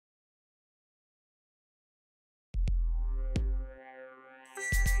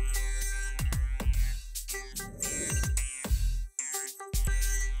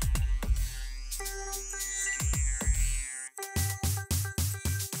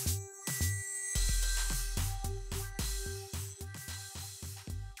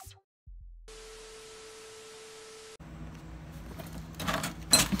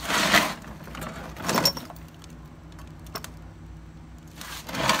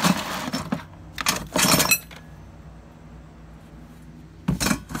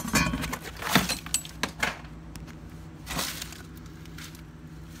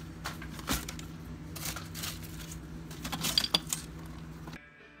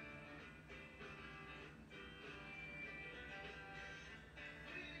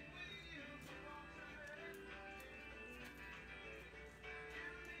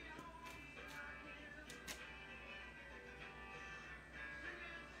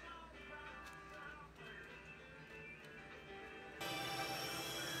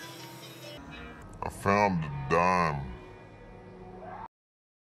found a dime.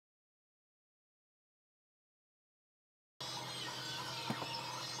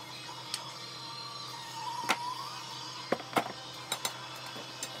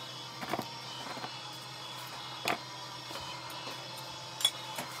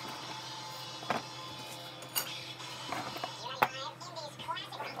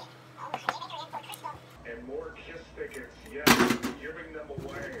 And more kiss tickets, yes, giving them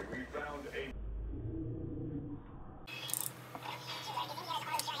away. We found a...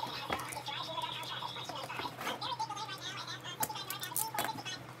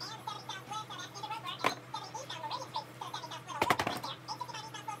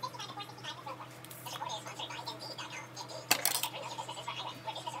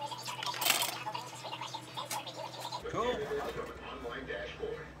 Cool.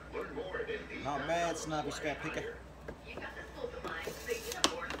 Not bad, Snubby Scrap Picker.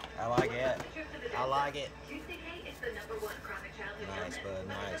 I like it. I like it. Nice, bud.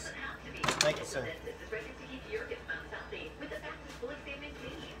 Nice. Thank you, sir.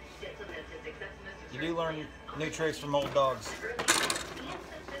 You do learn new tricks from old dogs.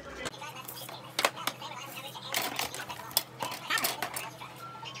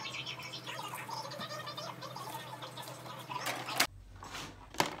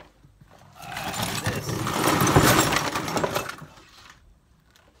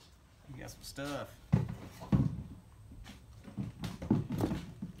 Stuff.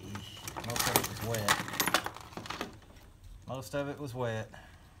 Most of it was wet. Most of it was wet.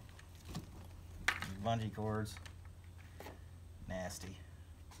 Bungee cords. Nasty.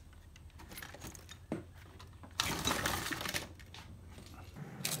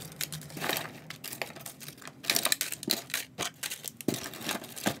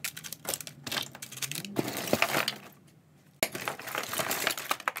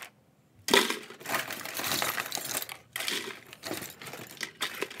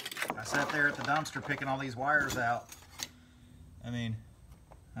 I sat there at the dumpster picking all these wires out. I mean,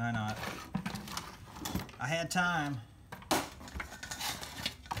 why not? I had time. I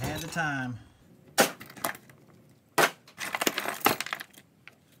had the time.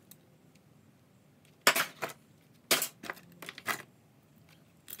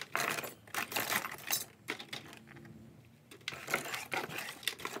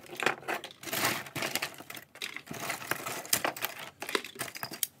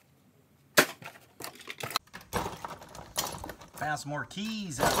 Found some more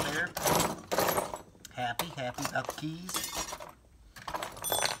keys out there. Happy about the keys.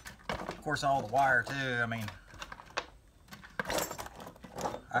 Of course, all the wire too. I mean,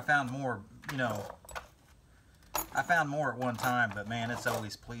 I found more, you know, I found more at one time, but man, it's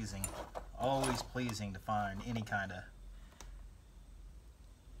always pleasing to find any kind of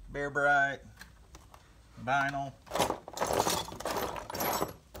Bear Bright, vinyl.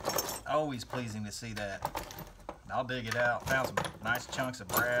 Always pleasing to see that. I'll dig it out. Found some nice chunks of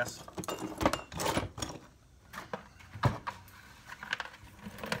brass.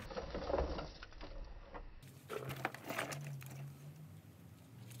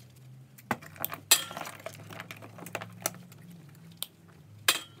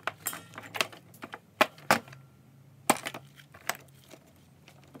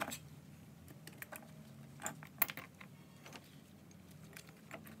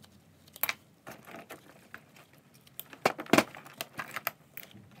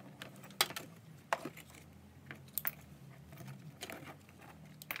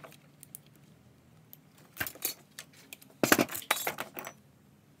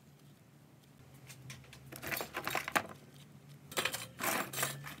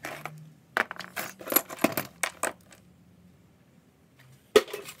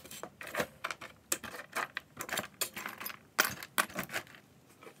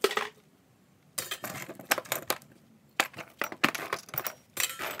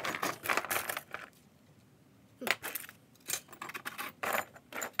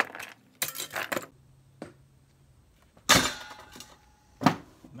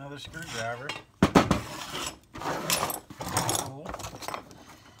 Another screwdriver. Cool.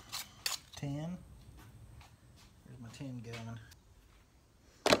 10. Where's my 10 going?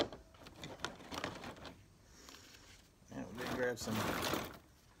 Yeah, we did grab some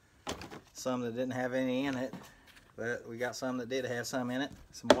that didn't have any in it, but we got some that did have some in it.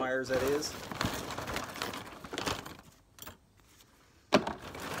 Some wires, that is.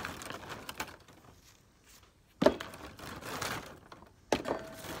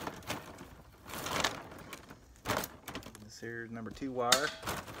 Here's number 2 wire.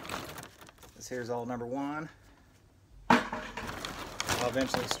 This here's all number 1. I'll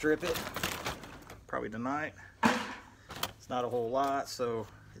eventually strip it, probably tonight. It's not a whole lot, so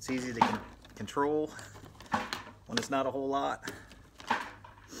it's easy to control when it's not a whole lot.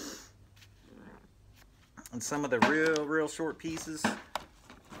 And some of the real short pieces,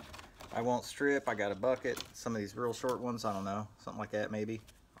 I won't strip. I got a bucket. Some of these real short ones, I don't know, something like that maybe.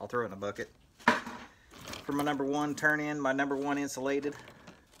 I'll throw it in a bucket. For my number one turn-in, my number one insulated,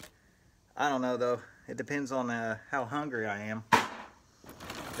 I don't know though. It depends on how hungry I am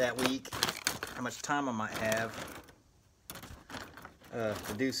that week, how much time I might have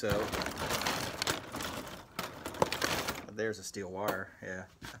to do so. There's a steel wire, yeah.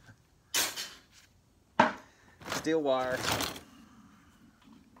 Steel wire.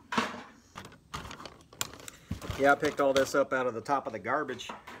 Yeah, I picked all this up out of the top of the garbage.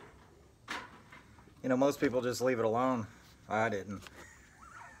 You know, most people just leave it alone. I didn't.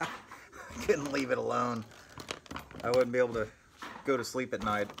 I couldn't leave it alone. I wouldn't be able to go to sleep at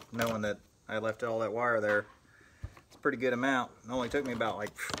night knowing that I left all that wire there. It's a pretty good amount. It only took me about like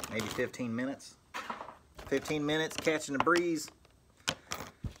maybe 15 minutes. 15 minutes catching the breeze.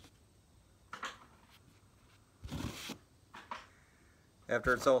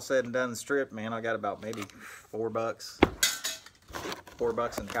 After it's all said and done and stripped, man, I got about maybe $4.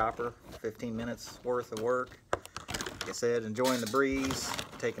 $4 in copper, 15 minutes worth of work. Like I said, enjoying the breeze,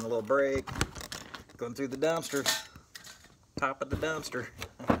 taking a little break, going through the dumpster, top of the dumpster.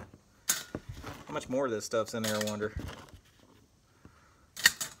 How much more of this stuff's in there, I wonder?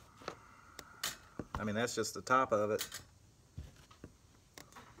 I mean, that's just the top of it.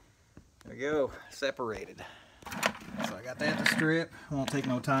 There we go, separated. So I got that to strip. Won't take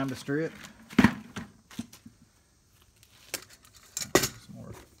no time to strip. Some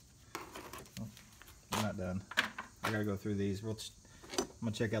more. Oh, I'm not done. I gotta go through these. I'm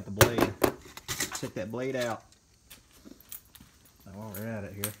gonna check out the blade. Check that blade out. Now, while we're at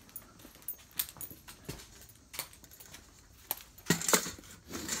it here.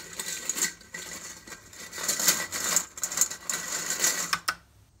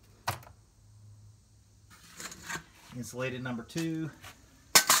 Insulated number 2,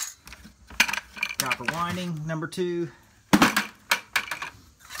 copper winding number 2,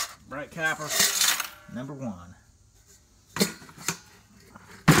 bright copper number 1.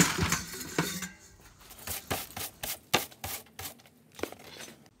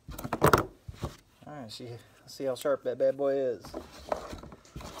 All right, let's see how sharp that bad boy is.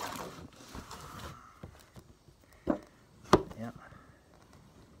 Yep,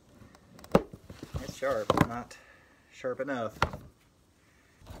 it's sharp, not sharp enough.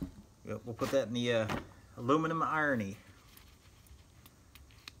 We'll put that in the aluminum irony.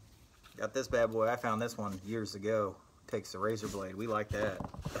 Got this bad boy. I found this one years ago. Takes the razor blade. We like that.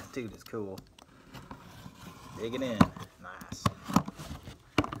 That dude is cool. Digging in. Nice.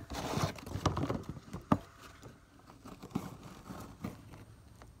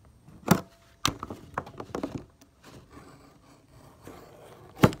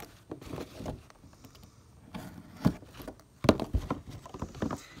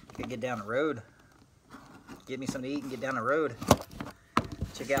 Get down the road, get me something to eat and get down the road,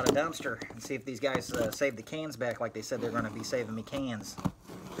 check out a dumpster and see if these guys save the cans back like they said they're going to be saving me cans.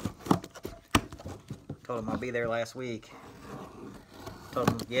 Told them I'll be there last week. Told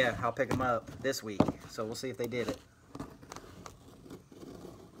them, yeah, I'll pick them up this week, so we'll see if they did it.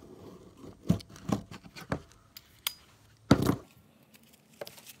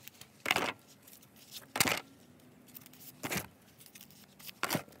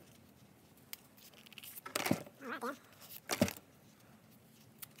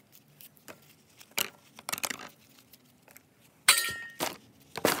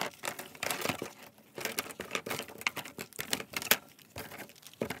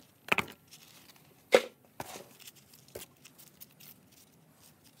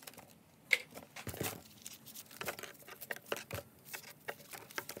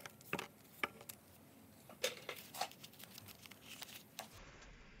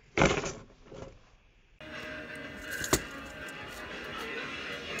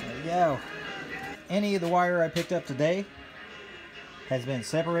 Go. Any of the wire I picked up today has been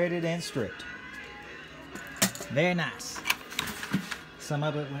separated and stripped. Very nice. Some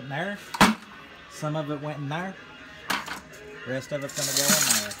of it went there, some of it went in there, the rest of it's gonna go in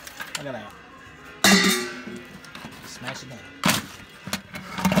there. Look at that. Smash it down.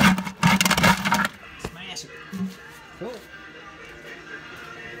 Smash it. Cool.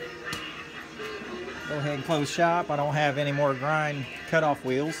 Go ahead and close shop. I don't have any more grind cutoff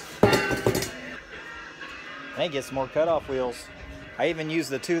wheels. I get some more cutoff wheels. I even used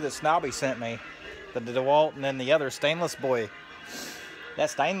the 2 that Snobby sent me. The DeWalt and then the other stainless boy. That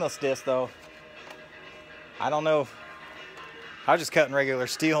stainless disc though, I don't know. I was just cutting regular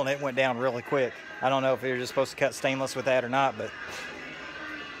steel and it went down really quick. I don't know if you're just supposed to cut stainless with that or not, but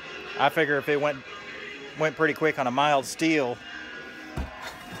I figure if it went pretty quick on a mild steel,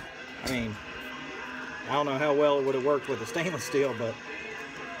 I mean, I don't know how well it would have worked with the stainless steel, but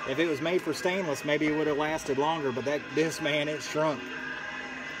if it was made for stainless, maybe it would have lasted longer, but this, man, it shrunk.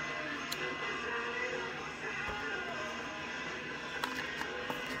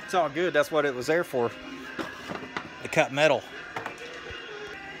 It's all good. That's what it was there for, to cut metal.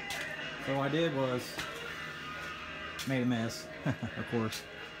 So what I did was made a mess, of course.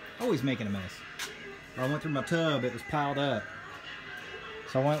 Always making a mess. I went through my tub, it was piled up.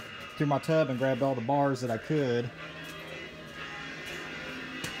 So I went through my tub and grabbed all the bars that I could.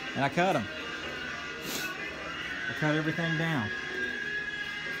 And I cut them. I cut everything down.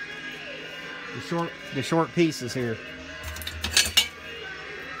 The short pieces here.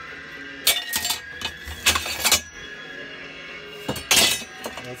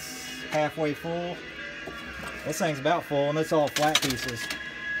 That's halfway full. This thing's about full, and it's all flat pieces.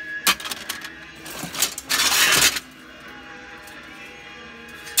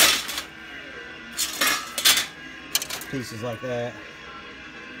 Pieces like that.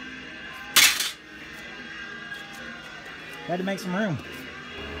 Had to make some room.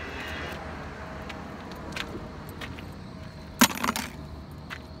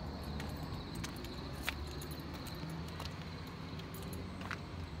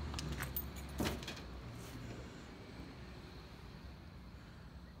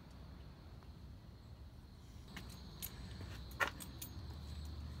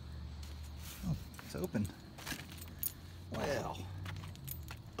 Oh, it's open. Well.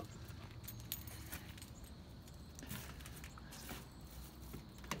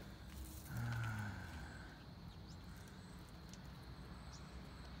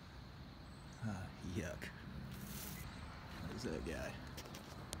 Yuck. Where's that guy?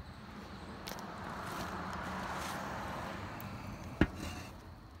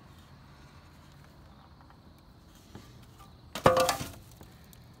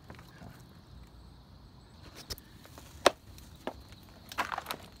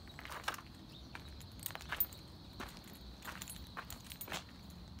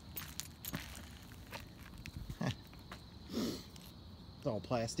 It's all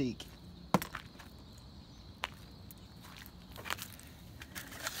plastic.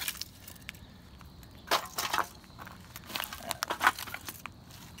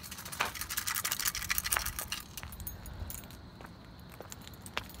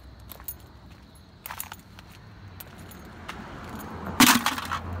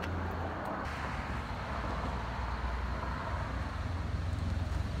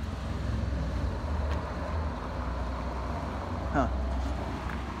 Huh.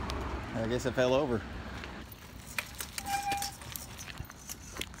 I guess it fell over.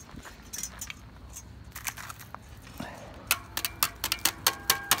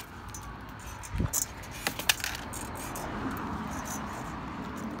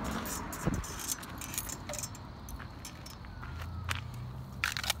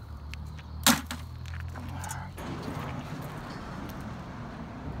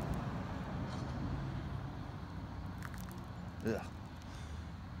 Ugh.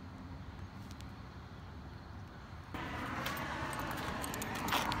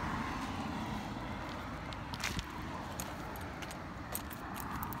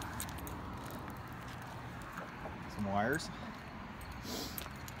 Some wires.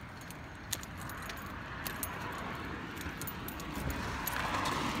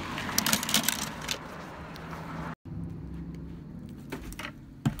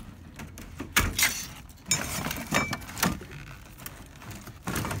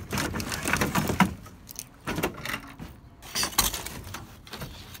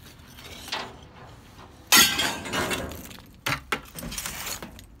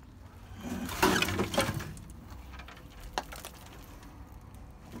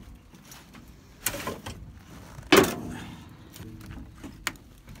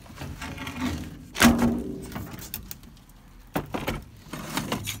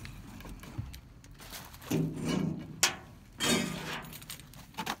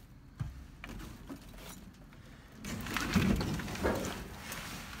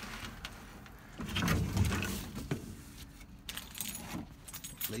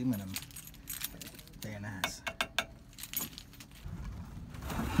 Aluminum. Very nice.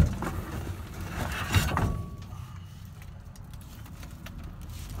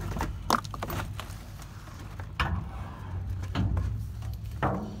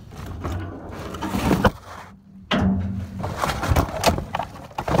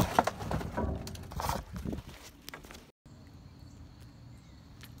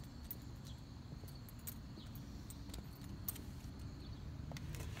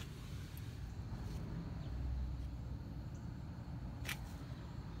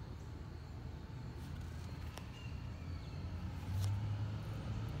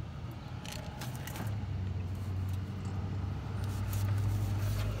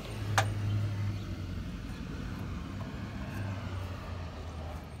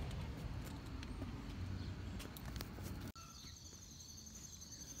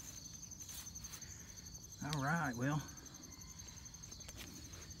 Alright, well,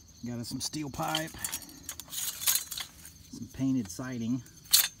 got us some steel pipe, some painted siding,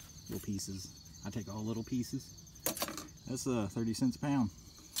 little pieces. I take all little pieces. That's 30 cents a pound.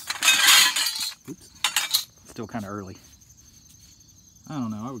 Oops, still kind of early. I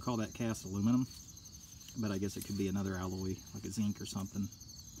don't know, I would call that cast aluminum, but I guess it could be another alloy, like a zinc or something.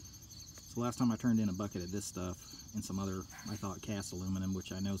 So last time I turned in a bucket of this stuff and some other, I thought cast aluminum,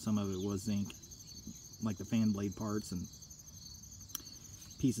 which I know some of it was zinc, like the fan blade parts and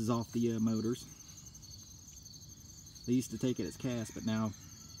pieces off the motors. They used to take it as cast, but now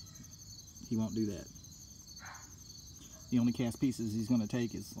he won't do that. The only cast pieces he's going to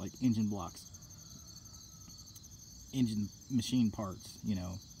take is like engine blocks, engine machine parts, you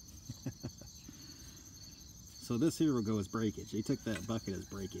know. So this here will go as breakage. He took that bucket as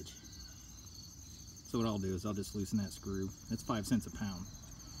breakage. So what I'll do is I'll just loosen that screw. It's 5 cents a pound.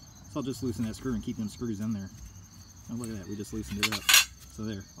 So I'll just loosen that screw and keep them screws in there. Oh, look at that, we just loosened it up. So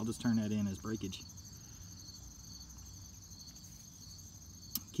there, I'll just turn that in as breakage.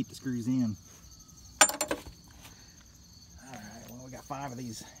 Keep the screws in. Alright, well, we got 5 of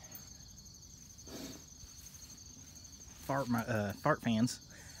these fart fans.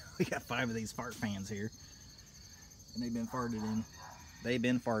 We got 5 of these fart fans here. And they've been farted in. They've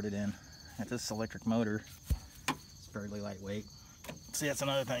been farted in. At this electric motor, it's fairly lightweight. See, that's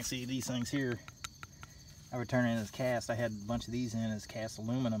another thing. See, these things here, I would turn in as cast. I had a bunch of these in as cast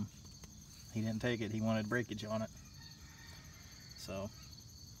aluminum. He didn't take it. He wanted breakage on it. So,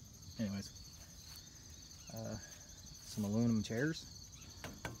 anyways, some aluminum chairs,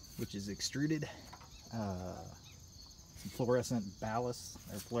 which is extruded. Some fluorescent ballast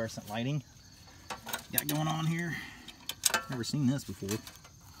or fluorescent lighting got going on here. Never seen this before.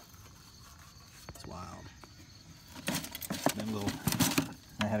 It's wild. Then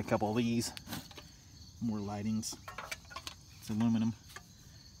I had a couple of these, more lightings. It's aluminum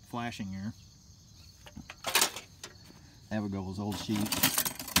flashing here. That would go as old sheet.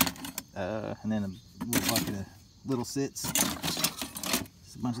 And then a little bucket of little sits.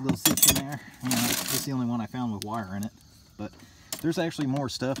 Just a bunch of little sits in there. This is the only one I found with wire in it. But there's actually more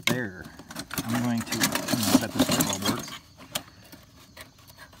stuff there. I'm going to, I bet this light bulb works.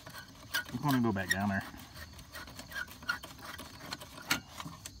 I'm going to go back down there.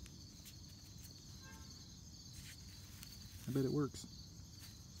 I bet it works.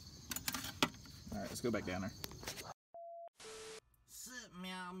 Alright, let's go back down there. Sit,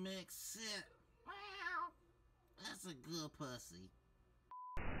 meow mix, sit. Meow. That's a good pussy.